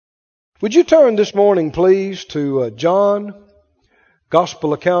Would you turn this morning, please, to John,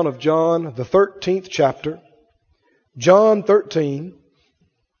 Gospel account of John, the 13th chapter, John 13.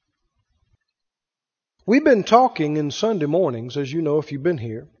 We've been talking in Sunday mornings, as you know if you've been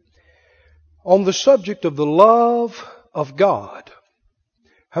here, on the subject of the love of God.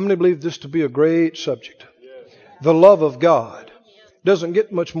 How many believe this to be a great subject? The love of God. Doesn't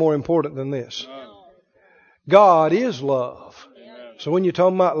get much more important than this. God is love. So when you're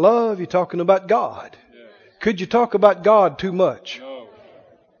talking about love, you're talking about God. Could you talk about God too much?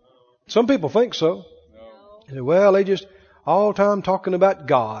 Some people think so. Well, they just all the time talking about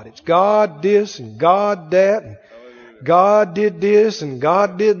God. It's God this and God that. And God did this and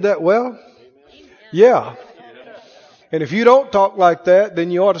God did that. Well, yeah. And if you don't talk like that, then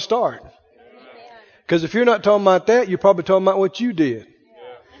you ought to start. Because if you're not talking about that, you're probably talking about what you did,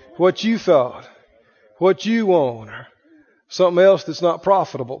 what you thought, what you want, or something else that's not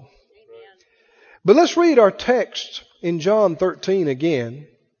profitable. But let's read our text in John 13 again.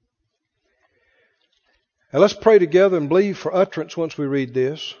 And let's pray together and believe for utterance once we read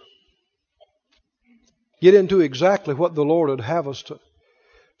this. Get into exactly what the Lord would have us to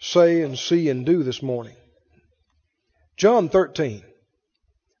say and see and do this morning. John 13,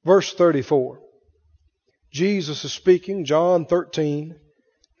 verse 34. Jesus is speaking, John 13,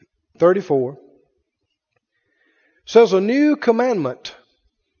 34. Says, a new commandment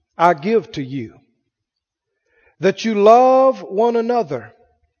I give to you, that you love one another.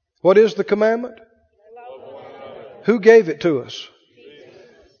 What is the commandment? Who gave it to us?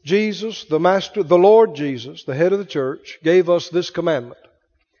 Jesus, the Master, the Lord Jesus, the head of the church, gave us this commandment.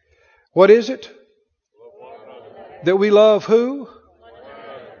 What is it? That we love who?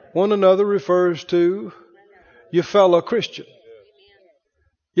 One another refers to your fellow Christian.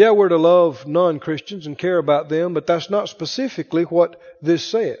 Yeah, we're to love non-Christians and care about them, but that's not specifically what this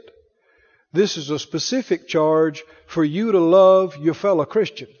said. This is a specific charge for you to love your fellow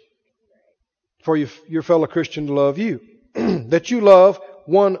Christian. For your fellow Christian to love you. That you love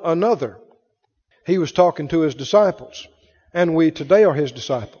one another. He was talking to His disciples. And we today are His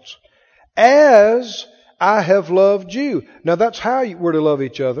disciples. As I have loved you. Now that's how we're to love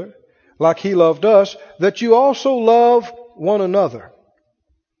each other. Like He loved us. That you also love one another.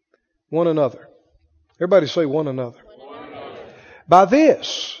 One another. Everybody say one another. One another.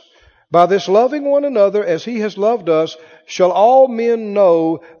 By this loving one another as He has loved us, shall all men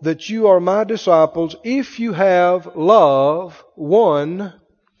know that you are my disciples if you have love one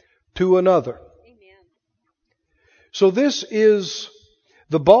to another. Amen. So this is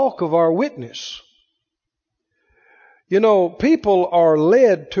the bulk of our witness. You know, people are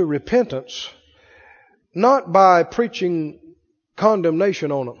led to repentance not by preaching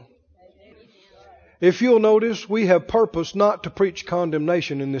condemnation on them. If you'll notice, we have purpose not to preach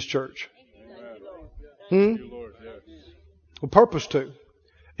condemnation in this church. We purpose to.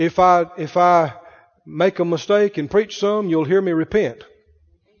 If I make a mistake and preach some, you'll hear me repent.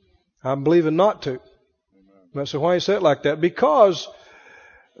 I'm believing not to. I say, why you say it like that? Because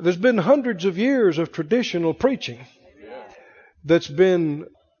there's been hundreds of years of traditional preaching that's been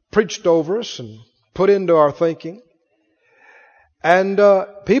preached over us and put into our thinking. And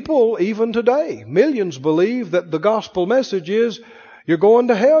people, even today, millions believe that the gospel message is, you're going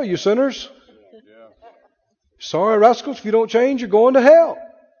to hell, you sinners. Sorry, rascals, if you don't change, you're going to hell.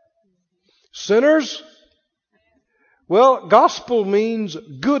 Sinners? Well, gospel means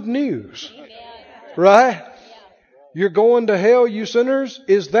good news. Right? You're going to hell, you sinners.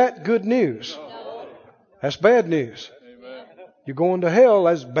 Is that good news? That's bad news. You're going to hell,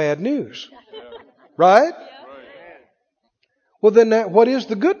 that's bad news. Right? Well, then what is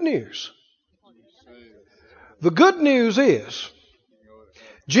the good news? The good news is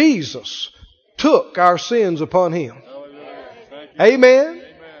Jesus took our sins upon Him. Amen.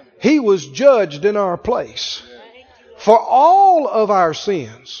 He was judged in our place for all of our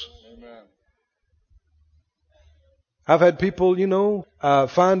sins. I've had people,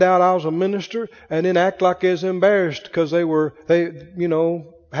 find out I was a minister and then act like they was embarrassed because they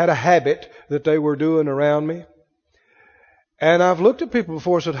had a habit that they were doing around me. And I've looked at people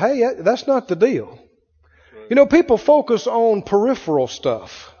before and said, hey, that's not the deal. People focus on peripheral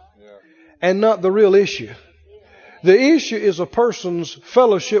stuff and not the real issue. The issue is a person's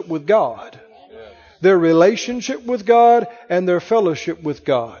fellowship with God, their relationship with God and their fellowship with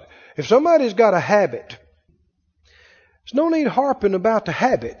God. If somebody's got a habit, there's no need harping about the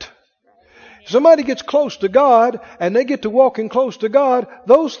habit. If somebody gets close to God and they get to walking close to God,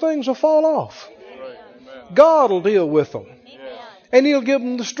 those things will fall off. God will deal with them. And He'll give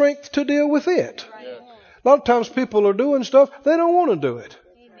them the strength to deal with it. A lot of times people are doing stuff, they don't want to do it.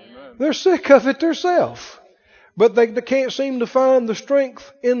 They're sick of it themselves. But they can't seem to find the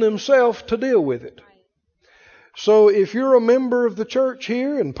strength in themselves to deal with it. So if you're a member of the church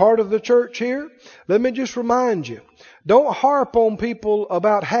here and part of the church here, let me just remind you, don't harp on people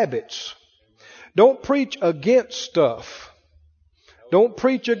about habits. Don't preach against stuff. Don't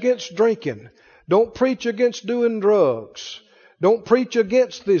preach against drinking. Don't preach against doing drugs. Don't preach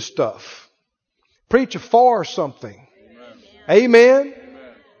against this stuff. Preach for something. Amen.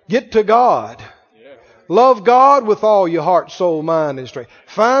 Get to God. Love God with all your heart, soul, mind, and strength.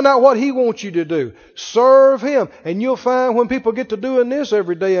 Find out what He wants you to do. Serve Him. And you'll find when people get to doing this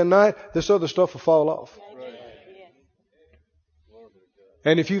every day and night, this other stuff will fall off.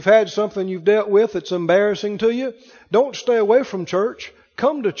 And if you've had something you've dealt with that's embarrassing to you, don't stay away from church.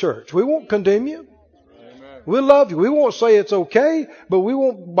 Come to church. We won't condemn you. We'll love you. We won't say it's okay, but we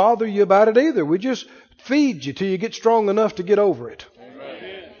won't bother you about it either. We just feed you till you get strong enough to get over it.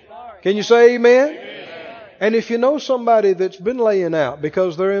 Amen. Can you say amen? Amen? And if you know somebody that's been laying out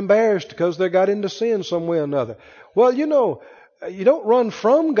because they're embarrassed because they got into sin some way or another, well, you don't run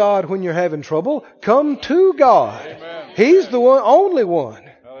from God when you're having trouble. Come to God. Amen. He's the one, only one,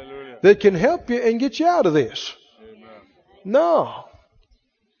 hallelujah, that can help you and get you out of this. Amen. No.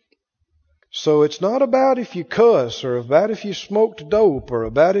 So it's not about if you cuss or about if you smoked dope or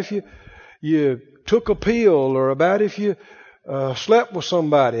about if you took a pill or about if you slept with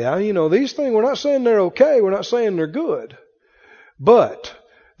somebody. These things, we're not saying they're okay. We're not saying they're good. But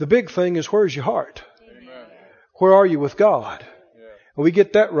the big thing is, where's your heart? Amen. Where are you with God? Yeah. When we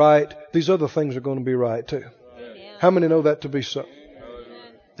get that right, these other things are going to be right too. Amen. How many know that to be so?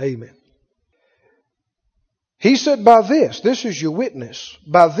 Amen. Amen. He said, by this is your witness.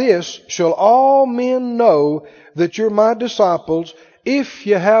 By this shall all men know that you're my disciples, if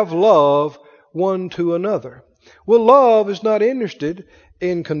you have love one to another. Well, love is not interested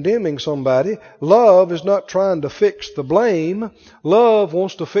in condemning somebody. Love is not trying to fix the blame. Love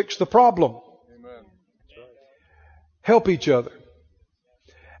wants to fix the problem. Amen. Help each other.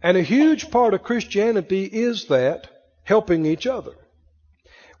 And a huge part of Christianity is that, helping each other.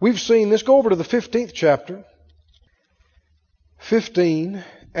 We've seen this. Go over to the 15th chapter. 15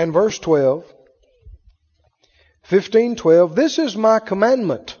 and verse 12. 15:12. This is my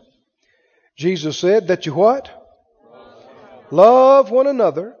commandment. Jesus said that you what? Love one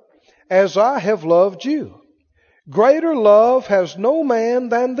another as I have loved you. Greater love has no man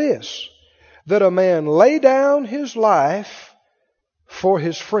than this, that a man lay down his life for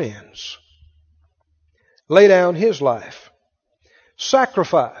his friends. Lay down his life.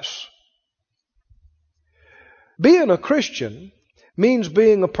 Sacrifice. Being a Christian means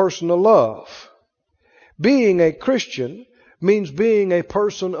being a person of love. Being a Christian means being a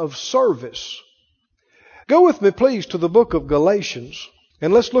person of service. Go with me, please, to the book of Galatians,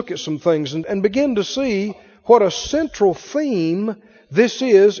 and let's look at some things and begin to see what a central theme this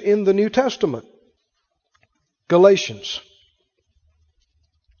is in the New Testament. Galatians.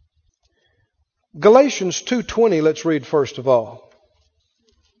 Galatians 2:20, let's read first of all.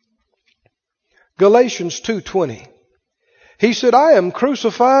 Galatians 2:20. He said, I am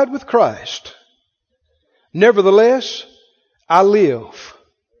crucified with Christ. Nevertheless, I live.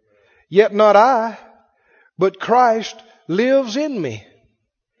 Yet not I, but Christ lives in me.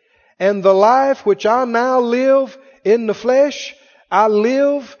 And the life which I now live in the flesh, I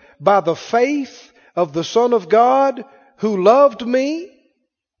live by the faith of the Son of God, who loved me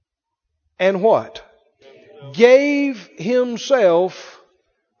and what? Gave Himself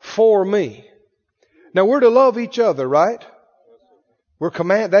for me. Now we're to love each other, right?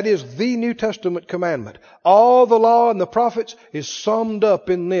 That is the New Testament commandment. All the law and the prophets is summed up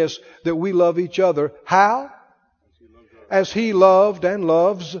in this, that we love each other. How? As He loved and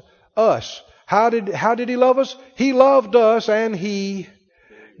loves us. How did He love us? He loved us and He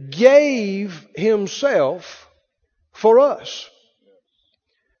gave Himself for us.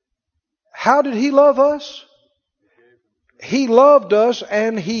 How did He love us? He loved us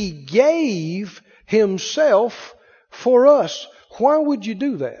and He gave Himself for us. Why would you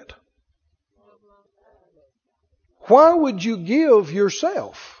do that? Why would you give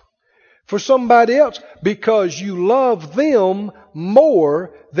yourself for somebody else? Because you love them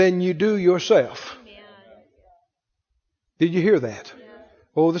more than you do yourself. Did you hear that?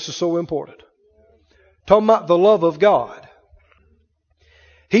 Oh, this is so important. Talking about the love of God.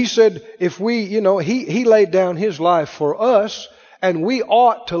 He said, if we, He laid down His life for us, and we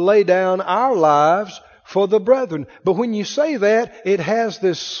ought to lay down our lives for the brethren. But when you say that, it has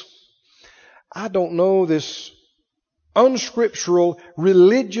this, this unscriptural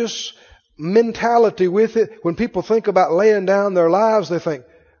religious mentality with it. When people think about laying down their lives, they think,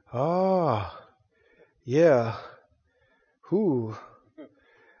 Ah, yeah. Whew.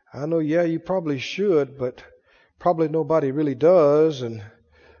 I know, yeah, you probably should, but probably nobody really does. And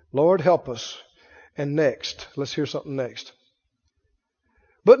Lord, help us. And next, let's hear something next.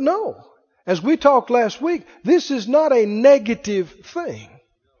 But no, as we talked last week, this is not a negative thing.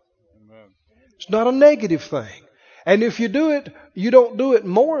 It's not a negative thing. And if you do it, you don't do it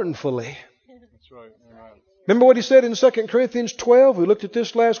mournfully. That's right. Amen. Remember what he said in 2 Corinthians 12? We looked at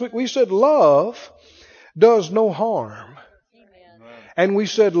this last week. We said love does no harm. Amen. And we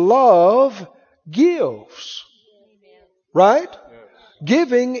said love gives. Right? Yes.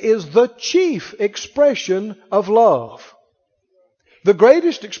 Giving is the chief expression of love. The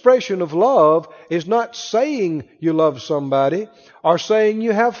greatest expression of love is not saying you love somebody or saying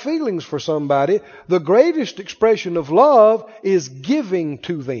you have feelings for somebody. The greatest expression of love is giving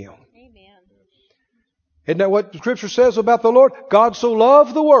to them. Amen. Isn't that what the Scripture says about the Lord? God so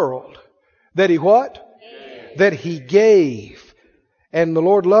loved the world that He what? Gave. That He gave. And the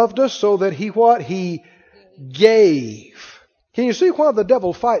Lord loved us so that He what? He gave. Can you see why the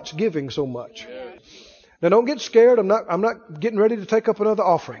devil fights giving so much? Now don't get scared. I'm not getting ready to take up another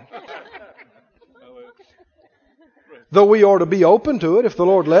offering. Though we ought to be open to it if the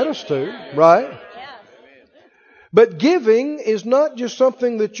Lord led us to, right? But giving is not just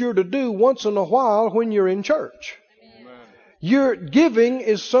something that you're to do once in a while when you're in church. Your giving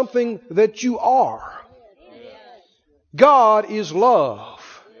is something that you are. God is love.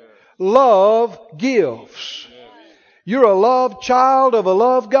 Love gives. You're a loved child of a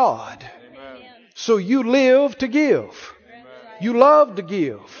loved God. So you live to give. You love to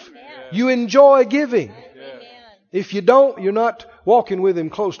give. You enjoy giving. If you don't, you're not walking with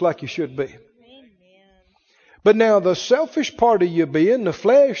Him close like you should be. But now the selfish part of you being, the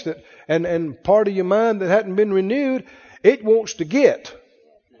flesh that and part of your mind that hadn't been renewed, it wants to get.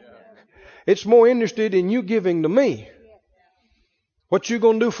 It's more interested in you giving to me. What you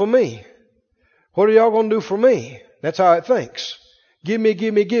going to do for me? What are y'all going to do for me? That's how it thinks. Give me,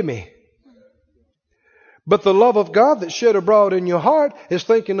 give me, give me. But the love of God that's shed abroad in your heart is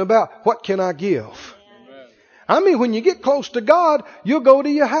thinking about, what can I give? I mean, when you get close to God, you'll go to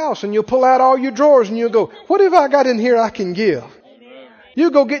your house and you'll pull out all your drawers and you'll go, what have I got in here I can give?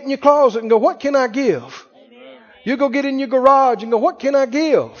 You'll go get in your closet and go, what can I give? You'll go get in your garage and go, what can I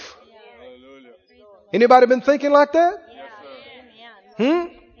give? Anybody been thinking like that?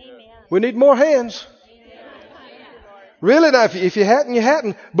 We need more hands. Really, now, if you hadn't, you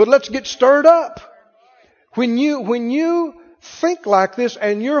hadn't. But let's get stirred up. When you think like this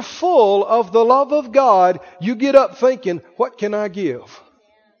and you're full of the love of God, you get up thinking, what can I give?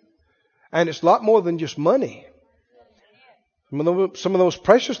 And it's a lot more than just money. Some of those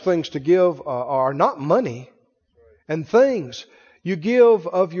precious things to give are not money and things. You give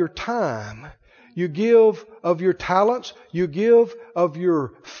of your time. You give of your talents. You give of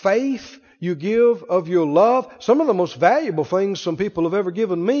your faith. You give of your love. Some of the most valuable things some people have ever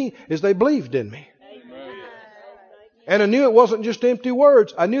given me is they believed in me. And I knew it wasn't just empty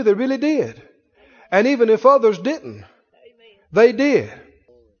words. I knew they really did. And even if others didn't, they did.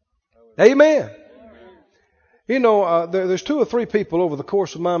 Amen. You know, there's 2 or 3 people over the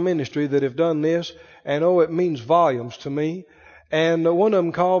course of my ministry that have done this. And oh, it means volumes to me. And one of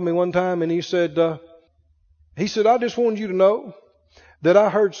them called me one time and he said, I just wanted you to know that I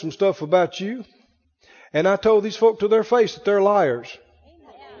heard some stuff about you. And I told these folk to their face that they're liars.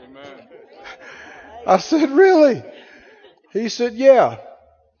 Amen. I said, really? He said, yeah.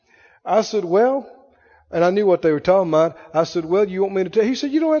 I said, well, and I knew what they were talking about. I said, well, you want me to tell? He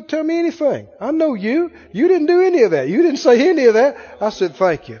said, you don't have to tell me anything. I know you. You didn't do any of that. You didn't say any of that. I said,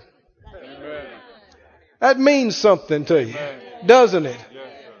 thank you. Amen. That means something to you, doesn't it?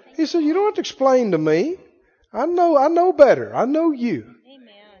 He said, you don't have to explain to me. I know better. I know you.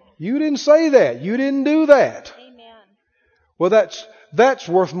 You didn't say that. You didn't do that. Well, that's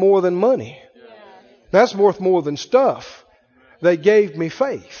worth more than money. That's worth more than stuff. They gave me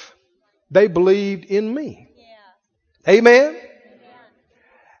faith. They believed in me. Amen?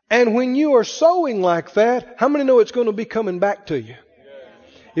 And when you are sowing like that, how many know it's going to be coming back to you?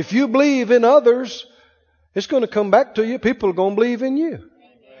 If you believe in others, it's going to come back to you. People are going to believe in you.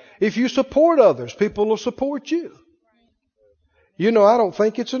 If you support others, people will support you. You know, I don't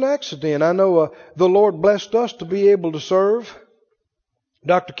think it's an accident. I know the Lord blessed us to be able to serve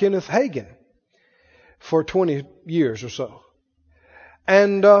Dr. Kenneth Hagin for 20 years or so.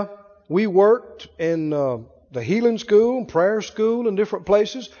 And we worked in the healing school, prayer school, and different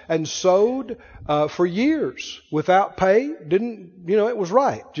places, and sowed for years without pay. It was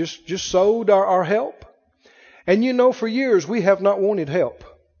right. Just sowed our help. And you know, for years we have not wanted help.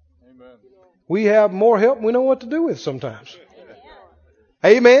 we have more help than we know what to do with sometimes.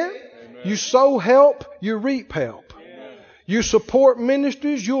 Amen? You sow help, you reap help. You support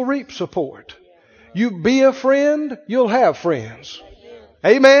ministries, you'll reap support. You be a friend, you'll have friends.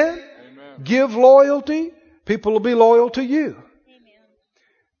 Amen? Give loyalty, people will be loyal to you.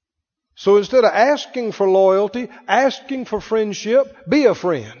 So instead of asking for loyalty, asking for friendship, be a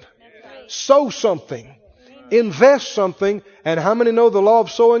friend. Sow something. Invest something. And how many know the law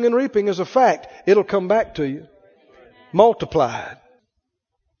of sowing and reaping is a fact? It'll come back to you. Multiplied.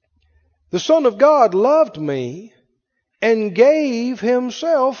 The Son of God loved me and gave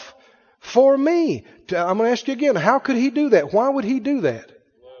Himself for me. I'm going to ask you again, how could He do that? Why would He do that?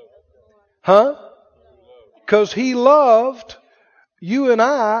 Huh? Because He loved you and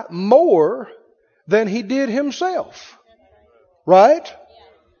I more than He did Himself. Right?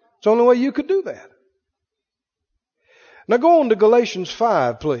 It's the only way you could do that. Now go on to Galatians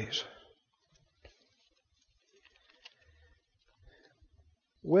 5, please.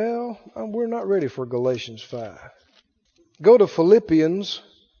 Well, we're not ready for Galatians 5. Go to Philippians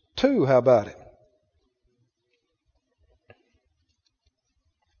 2, how about it?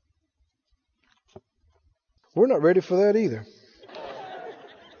 We're not ready for that either.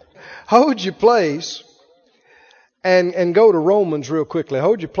 Hold your place and go to Romans real quickly.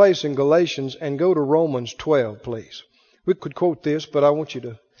 Hold your place in Galatians and go to Romans 12, please. We could quote this, but I want you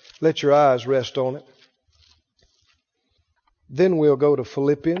to let your eyes rest on it. Then we'll go to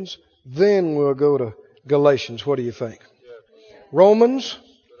Philippians. Then we'll go to Galatians. What do you think? Romans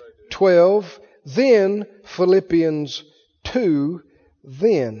 12, then Philippians 2,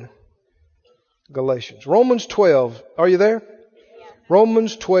 then Galatians. Romans 12. Are you there?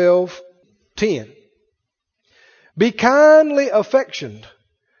 Romans 12:10. Be kindly affectioned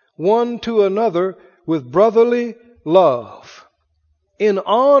one to another with brotherly love. In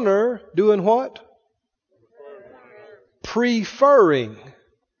honor, doing what? Preferring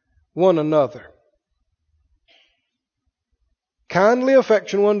one another. Kindly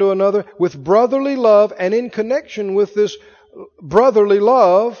affection one to another with brotherly love, and in connection with this brotherly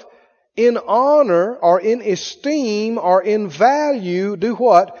love, in honor or in esteem or in value, do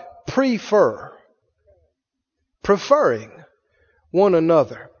what? Prefer. Preferring one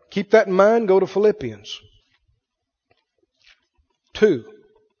another. Keep that in mind. Go to Philippians 2.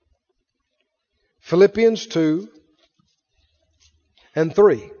 Philippians 2 and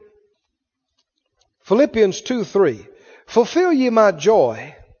 3. Philippians 2:3. Fulfill ye my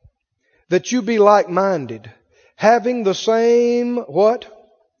joy, that you be like-minded, having the same what?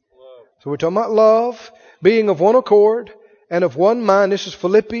 So we're talking about love, being of one accord and of one mind. This is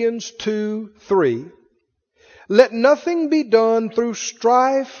Philippians 2:3. Let nothing be done through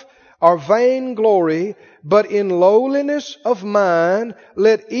strife or vainglory, but in lowliness of mind,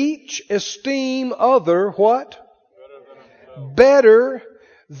 let each esteem other what? Better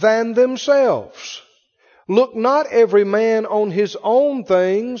than themselves. Look not every man on his own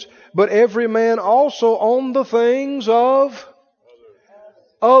things, but every man also on the things of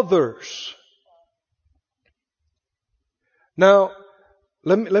others. Now,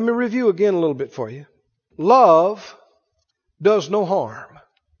 let me review again a little bit for you. Love does no harm.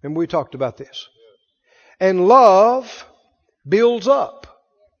 And we talked about this. And love builds up.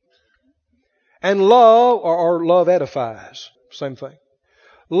 And love, or love edifies. Same thing.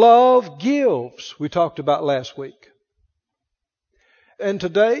 Love gives. We talked about last week. And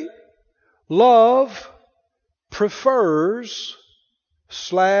today, love prefers /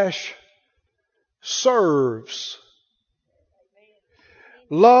 serves.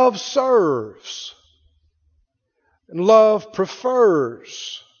 Love serves. And love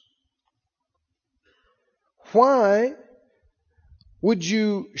prefers. Why would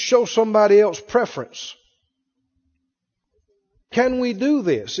you show somebody else preference? Can we do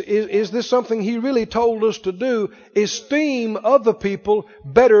this? Is this something He really told us to do? Esteem other people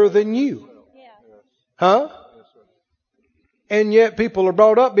better than you. Huh? And yet people are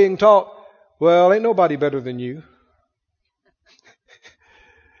brought up being taught, well, ain't nobody better than you.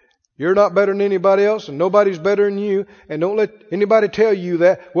 You're not better than anybody else, and nobody's better than you. And don't let anybody tell you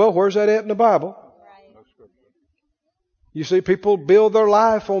that. Well, where's that at in the Bible? You see, people build their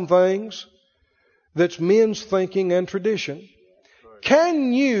life on things that's men's thinking and tradition.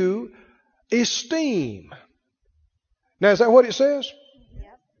 Can you esteem? Now, is that what it says?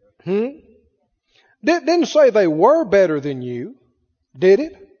 Didn't say they were better than you, did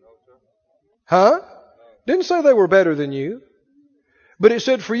it? Huh? Didn't say they were better than you. But it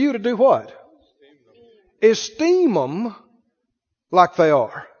said for you to do what? Esteem them like they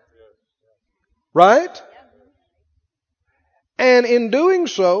are. Right? And in doing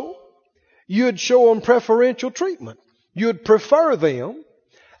so, you'd show them preferential treatment. You'd prefer them.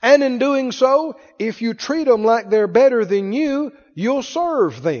 And in doing so, if you treat them like they're better than you, you'll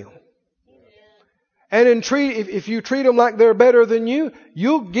serve them. And if you treat them like they're better than you,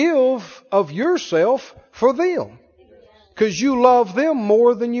 you'll give of yourself for them. Because you love them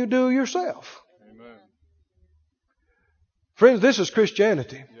more than you do yourself. Amen. Friends, this is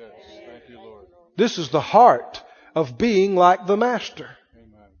Christianity. Yes. Thank you, Lord. This is the heart of being like the Master.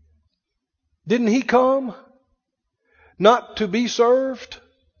 Amen. Didn't He come not to be served,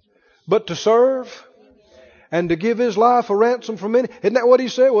 but to serve and to give His life a ransom for many? Isn't that what He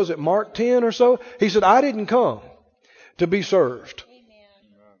said? Was it Mark 10 or so? He said, I didn't come to be served.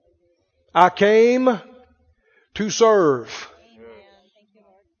 I came to serve.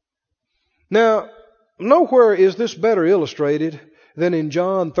 Now, nowhere is this better illustrated than in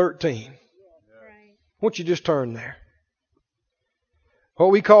John 13. Won't you just turn there?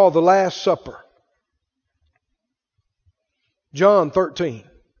 What we call the Last Supper. John 13.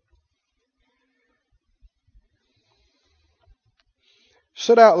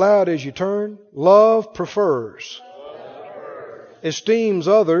 Say out loud as you turn. Love prefers. Esteems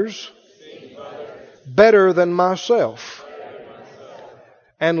others better than myself.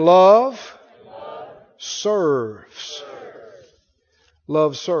 And love serves.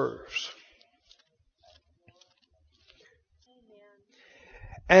 Love serves.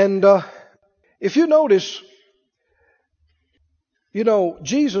 And if you notice,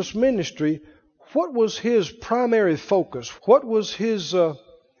 Jesus' ministry, what was His primary focus? What was His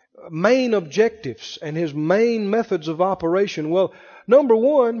main objectives and His main methods of operation? Well, number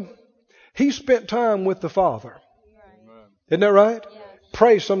one, He spent time with the Father. Amen. Isn't that right?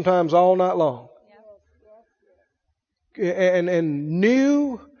 Pray sometimes all night long. And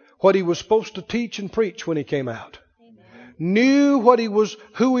knew what He was supposed to teach and preach when He came out. Knew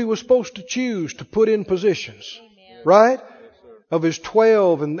who He was supposed to choose to put in positions. Right? Of His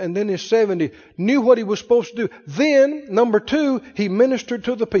 12 and then His 70. Knew what He was supposed to do. Then, number two, He ministered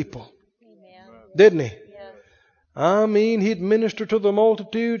to the people. Didn't He? I mean, He'd minister to the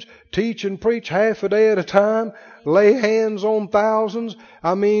multitudes, teach and preach half a day at a time, lay hands on thousands.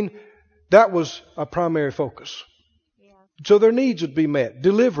 I mean, that was a primary focus. So their needs would be met,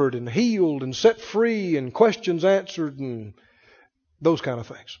 delivered and healed and set free and questions answered and those kind of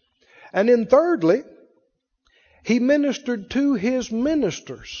things. And then thirdly, He ministered to His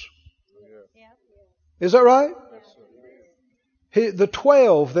ministers. Is that right? The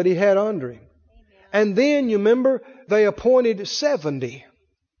 12 that He had under Him. And then, you remember, they appointed 70.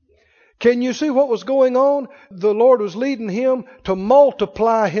 Can you see what was going on? The Lord was leading Him to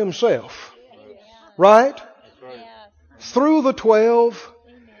multiply Himself. Right? Through the 12,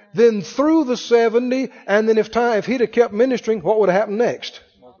 then through the 70, and then if He'd have kept ministering, what would have happened next?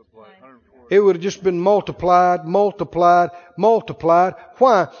 It would have just been multiplied, multiplied, multiplied.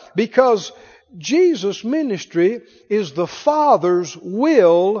 Why? Because Jesus' ministry is the Father's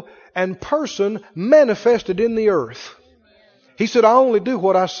will and person manifested in the earth. He said, I only do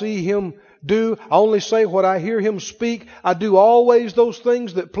what I see Him do. I only say what I hear Him speak. I do always those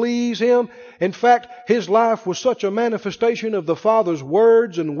things that please Him. In fact, His life was such a manifestation of the Father's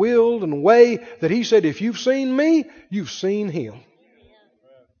words and will and way that He said, if you've seen me, you've seen Him.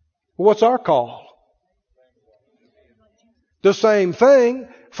 What's our call? The same thing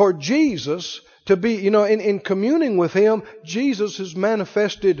for Jesus to be, in communing with Him, Jesus is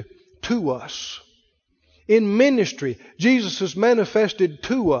manifested to us. In ministry, Jesus is manifested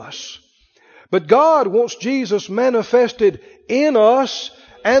to us. But God wants Jesus manifested in us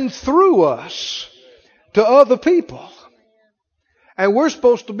and through us to other people. And we're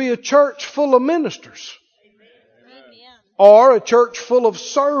supposed to be a church full of ministers. Or a church full of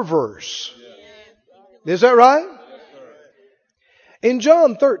servers. Is that right? In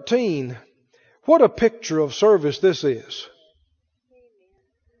John 13, what a picture of service this is.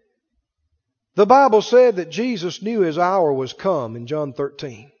 The Bible said that Jesus knew His hour was come in John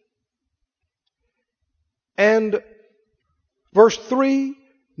 13. And verse 3,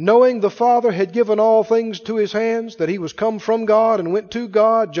 knowing the Father had given all things to His hands, that He was come from God and went to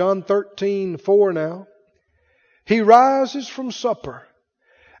God, John 13:4 now. He rises from supper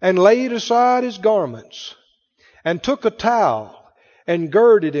and laid aside His garments and took a towel and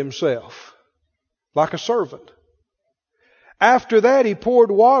girded Himself like a servant. After that He poured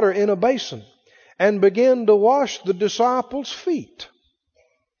water in a basin and began to wash the disciples' feet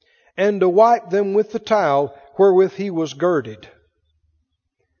and to wipe them with the towel wherewith He was girded.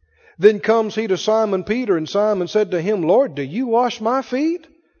 Then comes He to Simon Peter, and Simon said to Him, Lord, do you wash my feet?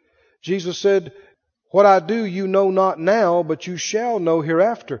 Jesus said, What I do you know not now, but you shall know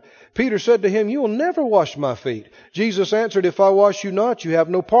hereafter. Peter said to him, You will never wash my feet. Jesus answered, If I wash you not, you have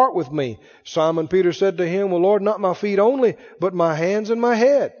no part with me. Simon Peter said to him, Well, Lord, not my feet only, but my hands and my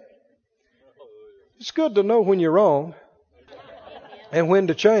head. It's good to know when you're wrong and when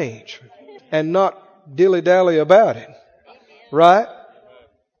to change and not dilly-dally about it. Right?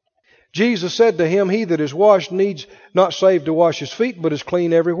 Jesus said to him, He that is washed needs not save to wash his feet, but is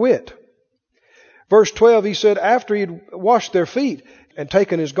clean every whit. Verse 12, he said, after he had washed their feet and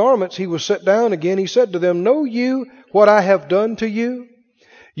taken his garments, he was set down again. He said to them, Know you what I have done to you?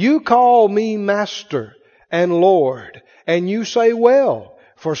 You call me Master and Lord, and you say, Well,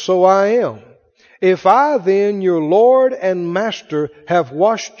 for so I am. If I then, your Lord and Master, have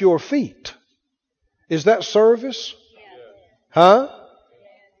washed your feet, is that service? Huh?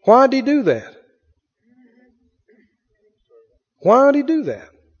 Why did he do that? Why did he do that?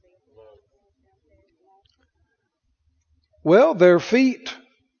 Well, their feet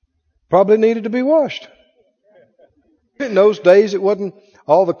probably needed to be washed. In those days, it wasn't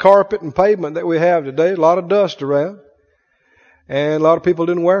all the carpet and pavement that we have today. A lot of dust around. And a lot of people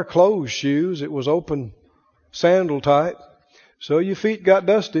didn't wear closed shoes. It was open sandal type. So your feet got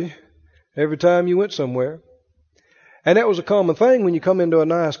dusty every time you went somewhere. And that was a common thing. When you come into a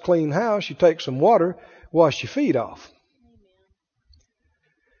nice clean house, you take some water, wash your feet off.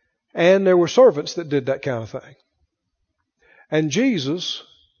 And there were servants that did that kind of thing. And Jesus,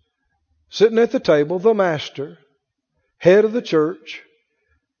 sitting at the table, the master, head of the church,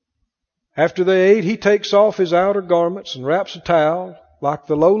 after they ate, he takes off his outer garments and wraps a towel like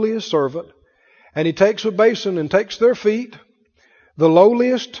the lowliest servant. And he takes a basin and takes their feet, the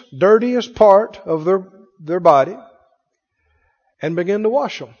lowliest, dirtiest part of their body, and begin to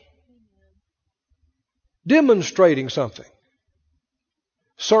wash them. Demonstrating something.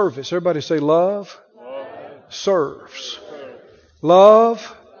 Service. Everybody say love. Serves.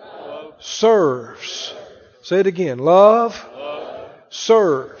 Love serves. Say it again. Love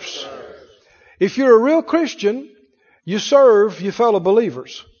serves. If you're a real Christian, you serve your fellow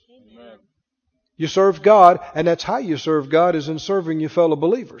believers. You serve God, and that's how you serve God, is in serving your fellow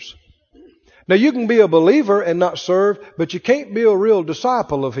believers. Now you can be a believer and not serve, but you can't be a real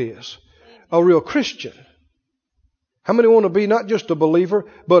disciple of His, a real Christian. How many want to be not just a believer,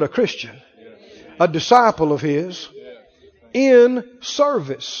 but a Christian? A disciple of His in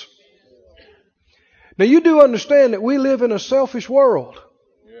service. Now you do understand that we live in a selfish world.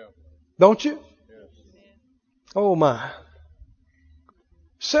 Don't you? Oh my.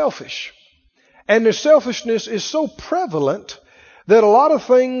 Selfish. And the selfishness is so prevalent that a lot of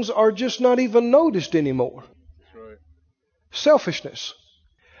things are just not even noticed anymore. Selfishness.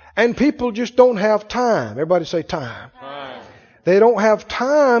 And people just don't have time. Everybody say time. They don't have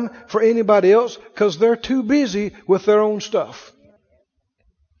time for anybody else because they're too busy with their own stuff.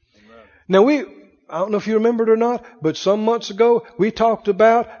 Now I don't know if you remember it or not, but some months ago we talked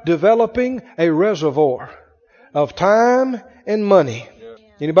about developing a reservoir of time and money.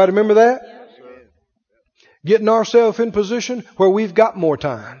 Anybody remember that? Getting ourselves in position where we've got more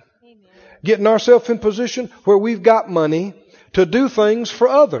time. Getting ourselves in position where we've got money to do things for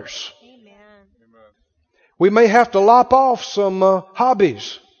others. We may have to lop off some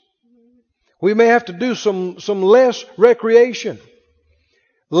hobbies. We may have to do some less recreation,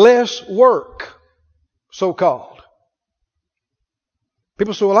 less work, so-called.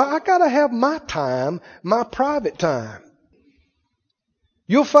 People say, well, I got to have my time, my private time.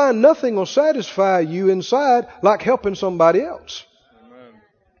 You'll find nothing will satisfy you inside like helping somebody else.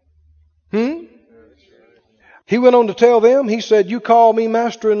 He went on to tell them, he said, You call me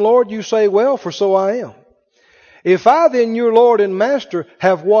Master and Lord, you say, Well, for so I am. If I then, your Lord and Master,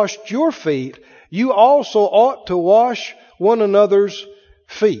 have washed your feet, you also ought to wash one another's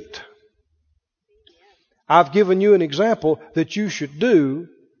feet. I've given you an example that you should do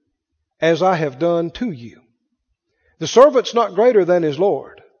as I have done to you. The servant's not greater than his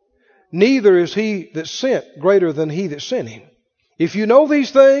Lord. Neither is he that sent greater than he that sent him. If you know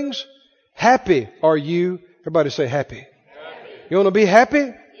these things, happy are you. Everybody say happy. You want to be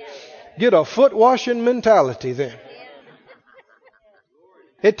happy? Get a foot washing mentality then.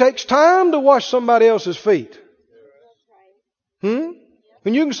 It takes time to wash somebody else's feet. When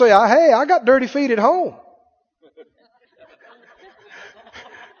you can say, hey, I got dirty feet at home.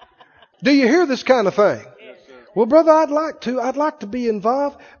 Do you hear this kind of thing? Well, brother, I'd like to be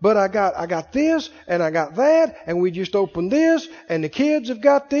involved, but I got this and I got that, and we just opened this, and the kids have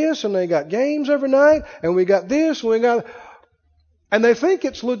got this, and they got games every night, and we got this, and they think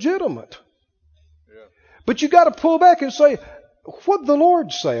it's legitimate. But you got to pull back and say, what did the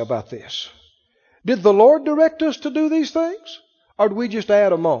Lord say about this? Did the Lord direct us to do these things? Or did we just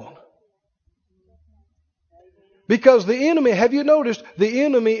add them on? Because the enemy, have you noticed, the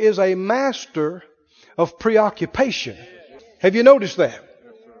enemy is a master of preoccupation. Have you noticed that?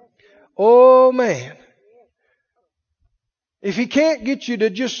 Oh man. If he can't get you to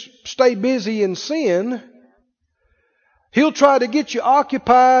just stay busy in sin, he'll try to get you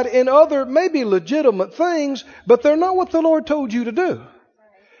occupied in other, maybe legitimate things, but they're not what the Lord told you to do.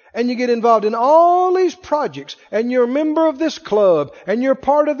 And you get involved in all these projects, and you're a member of this club, and you're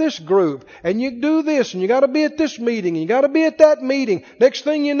part of this group, and you do this, and you got to be at this meeting, and you got to be at that meeting. Next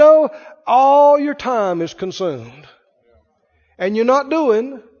thing you know, all your time is consumed. And you're not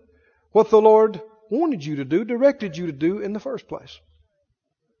doing what the Lord wanted you to do, directed you to do in the first place.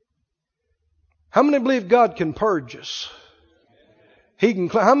 How many believe God can purge us? He can.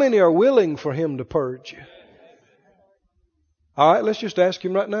 How many are willing for Him to purge you? All right, let's just ask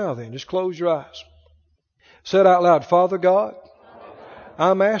Him right now then. Just close your eyes. Say it out loud. Father God,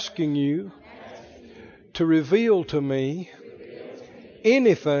 I'm asking you to reveal to me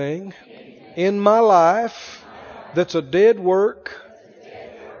anything in my life that's a dead work,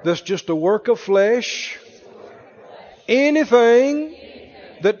 that's just a work of flesh, anything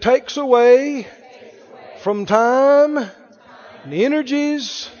that takes away from time and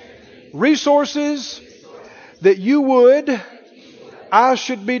energies, resources that you would, I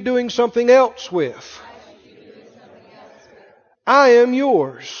should be doing something else with. I am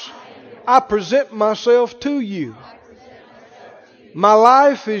yours. I present myself to you. My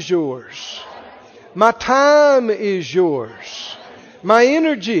life is yours. My time is yours. My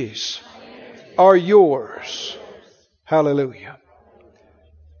energies are yours. Hallelujah.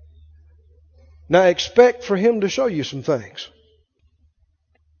 Now expect for Him to show you some things.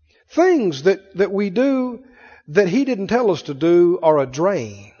 Things that we do that He didn't tell us to do are a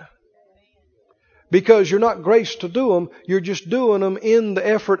drain. Because you're not graced to do them, you're just doing them in the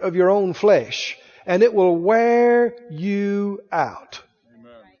effort of your own flesh. And it will wear you out.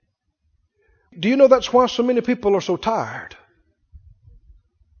 Amen. Do you know that's why so many people are so tired?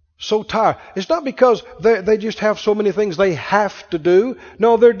 So tired. It's not because they just have so many things they have to do.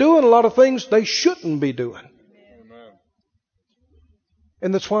 No, they're doing a lot of things they shouldn't be doing. Amen.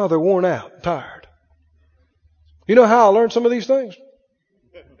 And that's why they're worn out and tired. You know how I learned some of these things?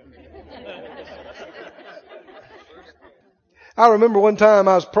 I remember one time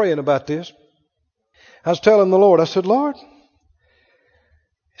I was praying about this. I was telling the Lord, I said, Lord,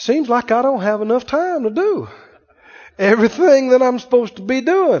 it seems like I don't have enough time to do everything that I'm supposed to be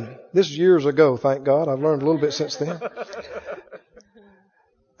doing. This is years ago, thank God. I've learned a little bit since then.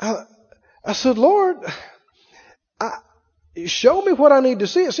 I said, Lord, show me what I need to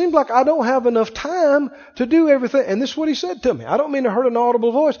see. It seems like I don't have enough time to do everything. And this is what He said to me. I don't mean to hurt an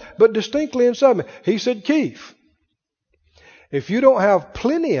audible voice, but distinctly inside me. He said, Keith, if you don't have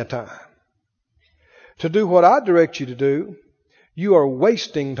plenty of time to do what I direct you to do, you are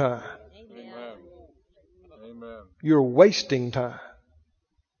wasting time. Amen. Amen. You're wasting time.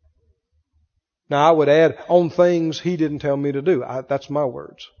 Now, I would add on things He didn't tell me to do. That's my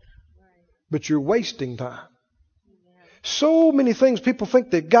words. But you're wasting time. So many things people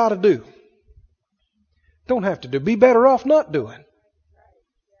think they've got to do. Don't have to do. Be better off not doing.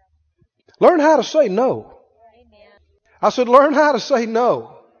 Learn how to say no. I said, learn how to say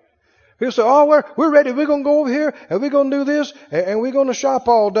no. He'll say, oh, we're ready. We're going to go over here and we're going to do this and we're going to shop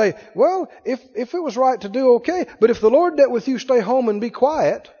all day. Well, if it was right to do, okay. But if the Lord dealt with you, stay home and be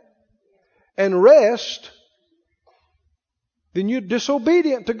quiet and rest, then you're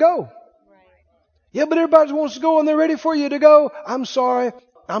disobedient to go. Yeah, but everybody wants to go and they're ready for you to go. I'm sorry,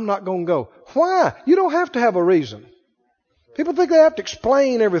 I'm not going to go. Why? You don't have to have a reason. People think they have to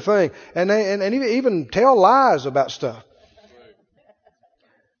explain everything and even tell lies about stuff.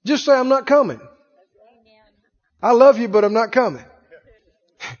 Just say, I'm not coming. I love you, but I'm not coming.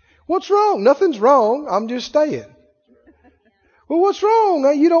 What's wrong? Nothing's wrong. I'm just staying. Well, what's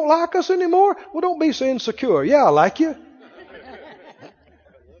wrong? You don't like us anymore? Well, don't be so insecure. Yeah, I like you.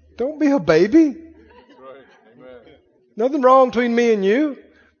 Don't be a baby. Nothing wrong between me and you.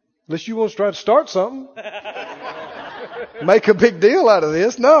 Unless you want to try to start something. Make a big deal out of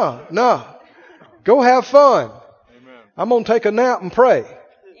this. No. Go have fun. Amen. I'm going to take a nap and pray. Amen.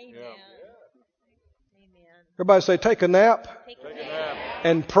 Everybody say, take a nap,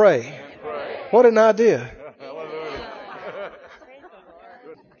 and pray. What an idea.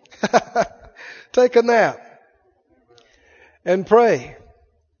 Take a nap and pray.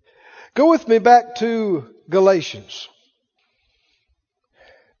 Go with me back to Galatians.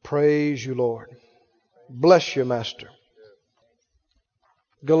 Praise you, Lord. Bless you, Master.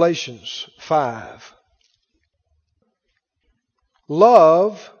 Galatians 5.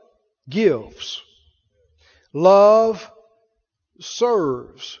 Love gives. Love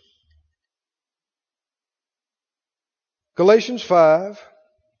serves. Galatians 5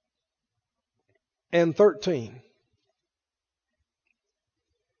 and 13.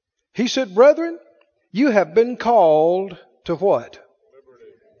 He said, brethren, you have been called to what?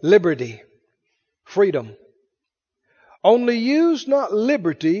 Liberty. Freedom. Only use not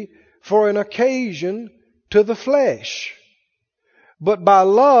liberty for an occasion to the flesh, but by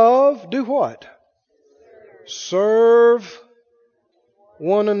love do what? Serve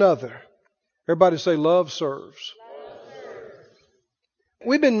one another. Everybody say, love serves.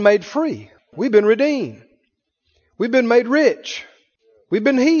 We've been made free. We've been redeemed. We've been made rich. We've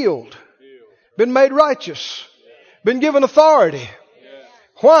been healed. Been made righteous. Been given authority.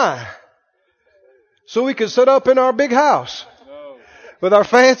 Why? So we could sit up in our big house with our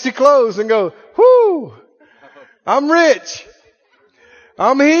fancy clothes and go, whoo, I'm rich.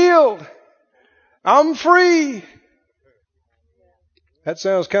 I'm healed. I'm free. That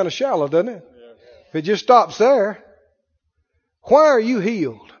sounds kind of shallow, doesn't it? If it just stops there. Why are you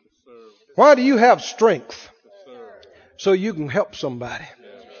healed? Why do you have strength? So you can help somebody.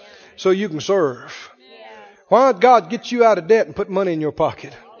 So you can serve. Why did God get you out of debt and put money in your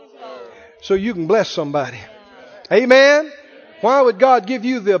pocket? So you can bless somebody. Amen? Why would God give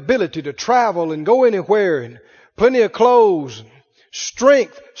you the ability to travel and go anywhere and plenty of clothes and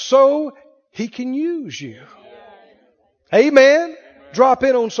strength so He can use you? Amen? Drop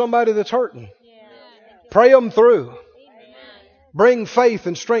in on somebody that's hurting. Pray them through. Bring faith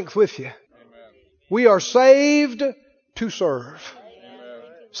and strength with you. We are saved to serve.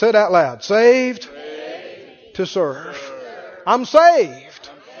 Say it out loud. Saved to serve. I'm saved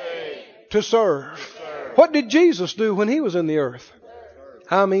to serve. What did Jesus do when He was in the earth?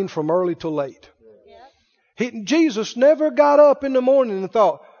 I mean, from early to late. Jesus never got up in the morning and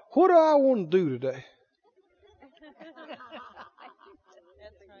thought, what do I want to do today?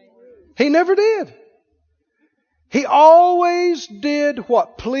 He never did. He always did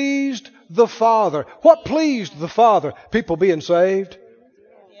what pleased the Father. What pleased the Father? People being saved,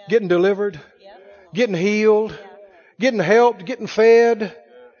 getting delivered, getting healed, getting helped, getting fed.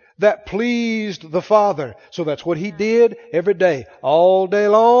 That pleased the Father. So that's what He did every day. All day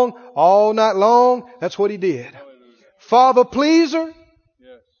long, all night long. That's what He did. Father pleaser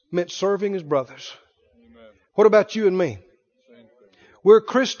meant serving His brothers. What about you and me? We're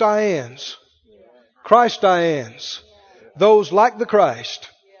Christians. Christians. Those like the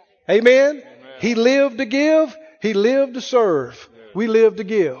Christ. Amen? He lived to give. He lived to serve. We live to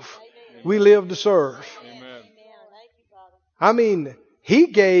give. We live to serve. I mean, He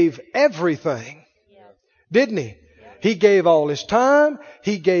gave everything. Didn't He? He gave all His time.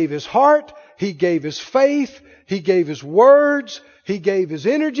 He gave His heart. He gave His faith. He gave His words. He gave His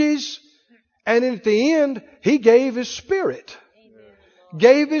energies. And at the end, He gave His spirit.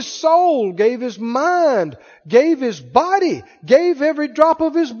 Gave His soul. Gave His mind. Gave His body. Gave every drop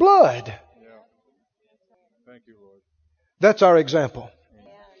of His blood. Thank you, Lord. That's our example.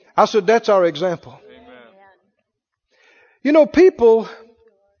 I said, that's our example. You know, people,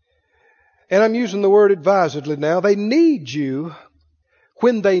 and I'm using the word advisedly now, they need you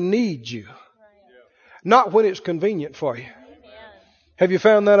when they need you. Not when it's convenient for you. Have you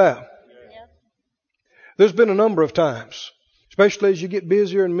found that out? There's been a number of times, especially as you get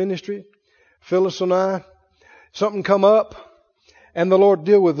busier in ministry, Phyllis and I, something come up and the Lord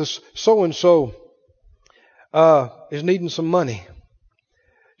deal with us, so-and-so is needing some money.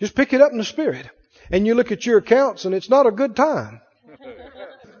 Just pick it up in the Spirit. And you look at your accounts and it's not a good time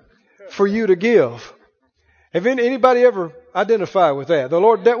for you to give. Have anybody ever identified with that? The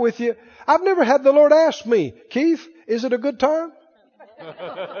Lord dealt with you? I've never had the Lord ask me, Keith, is it a good time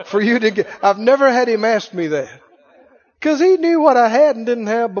for you to give? I've never had Him ask me that. Because He knew what I had and didn't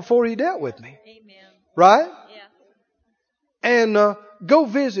have before He dealt with me. Amen. Right? Yeah. And go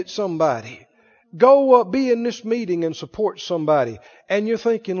visit somebody. Go be in this meeting and support somebody. And you're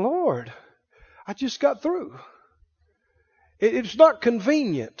thinking, Lord, I just got through. It's not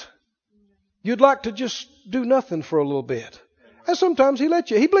convenient. You'd like to just do nothing for a little bit. And sometimes He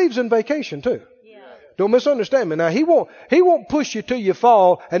lets you. He believes in vacation too. Yeah. Don't misunderstand me. Now, He won't push you till you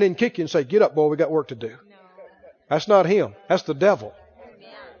fall and then kick you and say, get up, boy, we got work to do. No. That's not Him. That's the devil. Amen.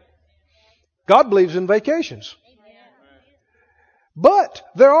 God believes in vacations. Amen. But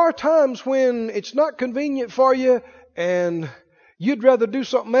there are times when it's not convenient for you and you'd rather do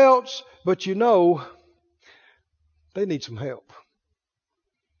something else, but you know they need some help.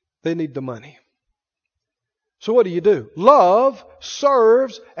 They need the money. So what do? Love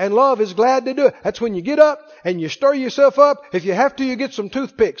serves, and love is glad to do it. That's when you get up and you stir yourself up. If you have to, you get some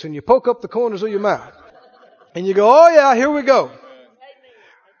toothpicks and you poke up the corners of your mouth. And you go, oh yeah, here we go.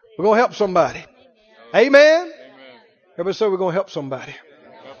 We're going to help somebody. Amen? Everybody say we're going to help somebody.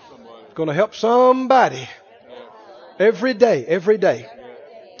 Going to help somebody. Every day, every day.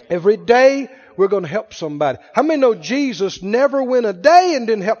 Every day we're going to help somebody. How many know Jesus never went a day and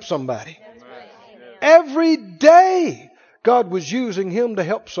didn't help somebody? Every day God was using Him to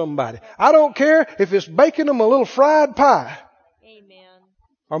help somebody. I don't care if it's baking them a little fried pie.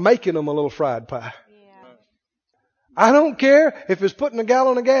 Or making them a little fried pie. I don't care if it's putting a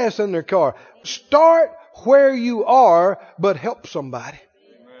gallon of gas in their car. Start where you are, but help somebody.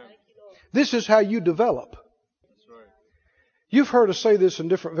 This is how you develop. You've heard us say this in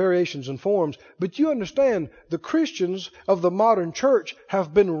different variations and forms, but you understand the Christians of the modern church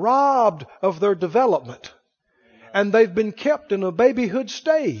have been robbed of their development. And they've been kept in a babyhood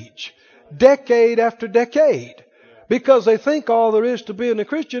stage, decade after decade, because they think all there is to being a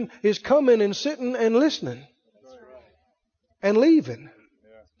Christian is coming and sitting and listening and leaving.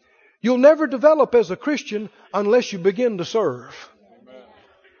 You'll never develop as a Christian unless you begin to serve.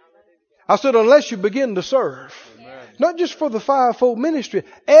 I said unless you begin to serve. Not just for the fivefold ministry.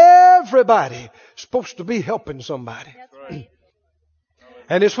 Everybody's supposed to be helping somebody.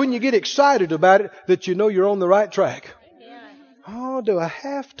 And it's when you get excited about it that you know you're on the right track. Oh, do I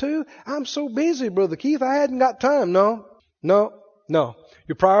have to? I'm so busy, Brother Keith. I hadn't got time. No.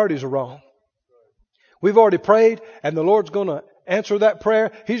 Your priorities are wrong. We've already prayed, and the Lord's going to answer that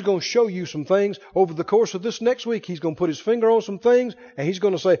prayer. He's going to show you some things over the course of this next week. He's going to put His finger on some things, and He's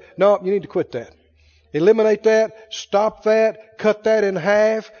going to say, no, you need to quit that. Eliminate that, stop that, cut that in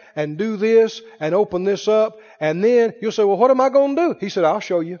half, and do this, and open this up. And then you'll say, well, what am I going to do? He said, I'll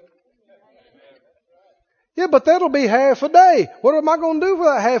show you. Yeah, but that'll be half a day. What am I going to do for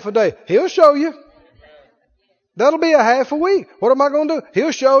that half a day? He'll show you. That'll be a half a week. What am I going to do?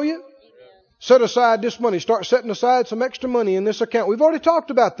 He'll show you. Set aside this money. Start setting aside some extra money in this account. We've already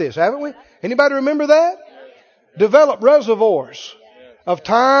talked about this, haven't we? Anybody remember that? Develop reservoirs of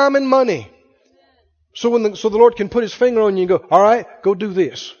time and money. So the Lord can put His finger on you and go, all right, go do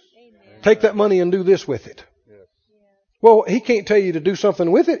this. Take that money and do this with it. Well, He can't tell you to do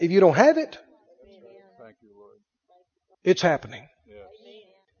something with it if you don't have it. Thank you, Lord. It's happening.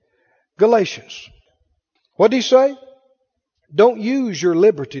 Galatians. What did he say? Don't use your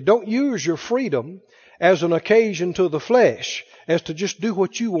liberty. Don't use your freedom as an occasion to the flesh, as to just do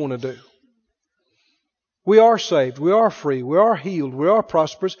what you want to do. We are saved. We are free. We are healed. We are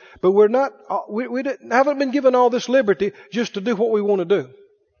prosperous. But we're not. We haven't been given all this liberty just to do what we want to do.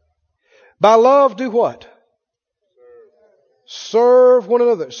 By love, do what? Serve one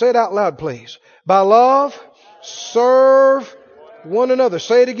another. Say it out loud, please. By love, serve one another.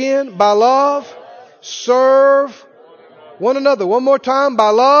 Say it again. By love, serve one another. One more time.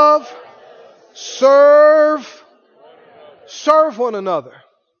 By love, serve one another.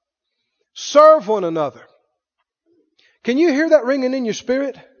 Serve one another. Can you hear that ringing in your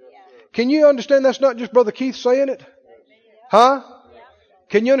spirit? Can you understand that's not just Brother Keith saying it? Huh?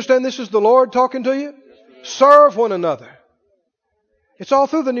 Can you understand this is the Lord talking to you? Serve one another. It's all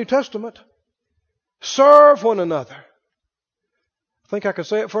through the New Testament. Serve one another. I think I could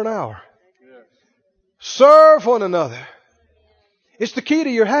say it for an hour. Serve one another. It's the key to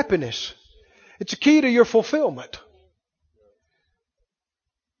your happiness. It's the key to your fulfillment.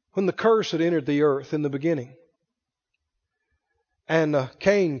 When the curse had entered the earth in the beginning, and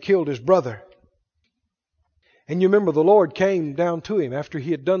Cain killed his brother. And you remember the Lord came down to him after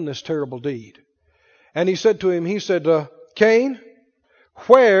he had done this terrible deed. And He said to him, He said, Cain,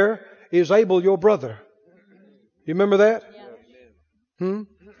 where is Abel your brother? You remember that?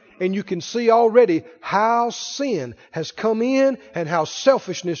 And you can see already how sin has come in and how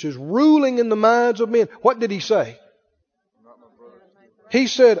selfishness is ruling in the minds of men. What did He say? He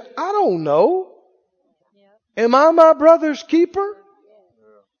said, I don't know. Am I my brother's keeper?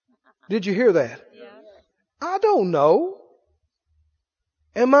 Did you hear that? I don't know.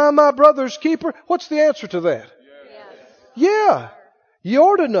 Am I my brother's keeper? What's the answer to that? Yeah. You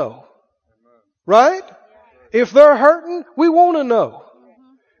ought to know. Right? If they're hurting, we want to know.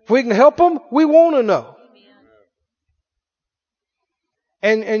 If we can help them, we want to know.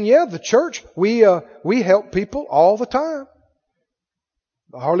 And yeah, the church, we help people all the time.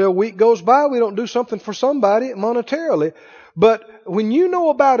 Hardly a week goes by, we don't do something for somebody monetarily. But when you know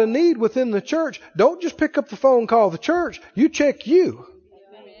about a need within the church, don't just pick up the phone and call the church. You check you.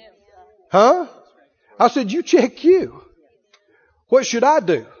 Huh? I said, you check you. What should I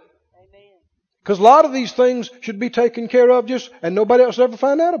do? Because a lot of these things should be taken care of and nobody else ever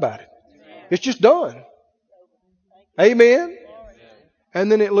find out about it. It's just done. Amen?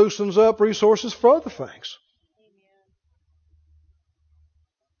 And then it loosens up resources for other things.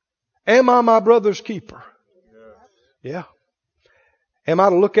 Am I my brother's keeper? Yeah. Am I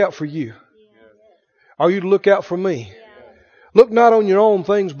to look out for you? Are you to look out for me? Look not on your own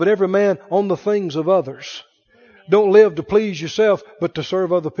things, but every man on the things of others. Don't live to please yourself, but to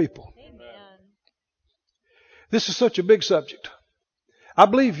serve other people. This is such a big subject. I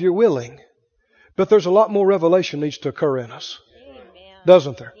believe you're willing, but there's a lot more revelation needs to occur in us.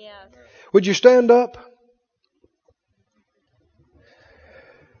 Doesn't there? Would you stand up?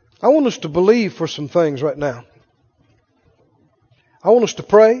 I want us to believe for some things right now. I want us to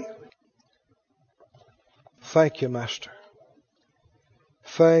pray. Thank you, Master.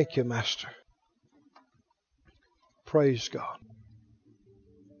 Thank you, Master. Praise God.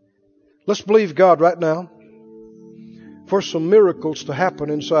 Let's believe God right now for some miracles to happen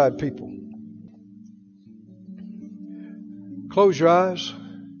inside people. Close your eyes.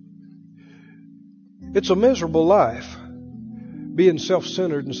 It's a miserable life being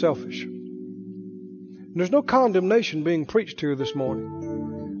self-centered and selfish. And there's no condemnation being preached here this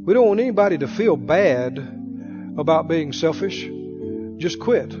morning. We don't want anybody to feel bad about being selfish. Just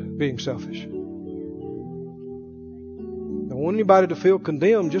quit being selfish. Don't want anybody to feel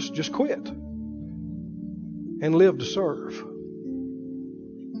condemned. Just quit. And live to serve.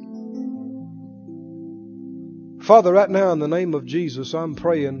 Father, right now in the name of Jesus, I'm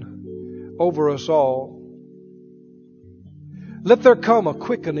praying over us all. Let there come a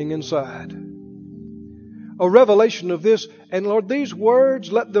quickening inside. A revelation of this. And Lord, these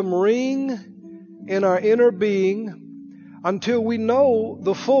words, let them ring in our inner being until we know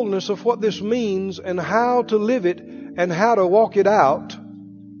the fullness of what this means and how to live it and how to walk it out.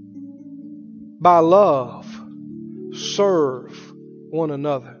 By love, serve one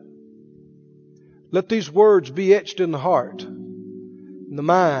another. Let these words be etched in the heart, in the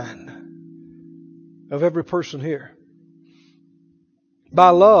mind of every person here. By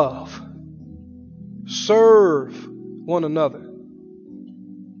love, serve one another.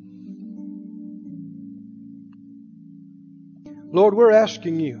 Lord, we're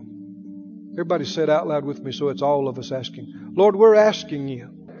asking you. Everybody say it out loud with me so it's all of us asking. Lord, we're asking you.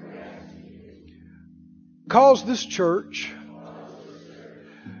 Cause this church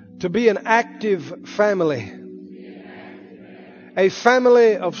to be an active family. A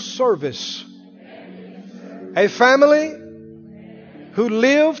family of service. A family who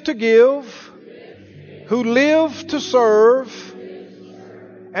live to give, who live to serve,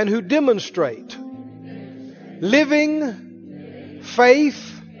 and who demonstrate living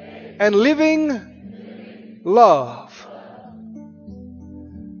faith and living love.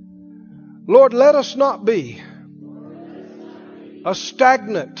 Lord, let us not be a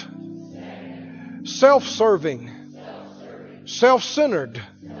stagnant, self-serving, self-centered,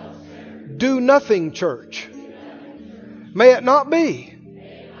 do-nothing church. May it not be.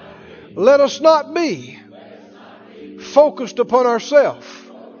 Let us not be focused upon ourselves,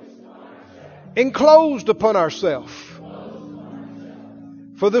 enclosed upon ourselves,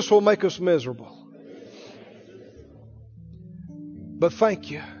 for this will make us miserable. But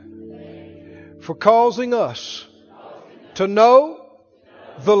thank you for causing us to know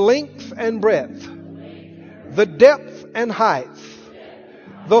the length and breadth, the depth and height,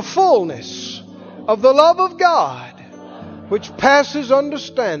 the fullness of the love of God, which passes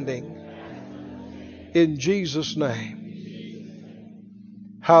understanding, in Jesus' name.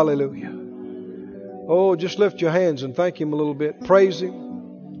 Hallelujah. Oh, just lift your hands and thank Him a little bit. Praise Him.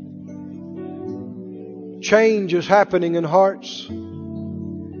 Change is happening in hearts,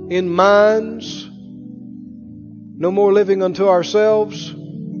 in minds. No more living unto ourselves,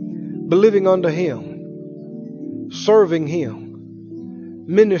 but living unto Him, serving Him,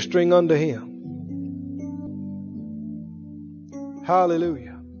 ministering unto Him.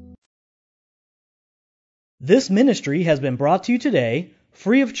 Hallelujah. This ministry has been brought to you today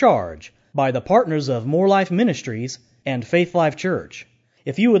free of charge by the partners of More Life Ministries and Faith Life Church.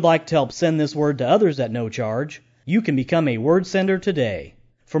 If you would like to help send this word to others at no charge, you can become a word sender today.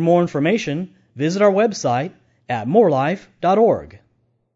 For more information, visit our website at morelife.org.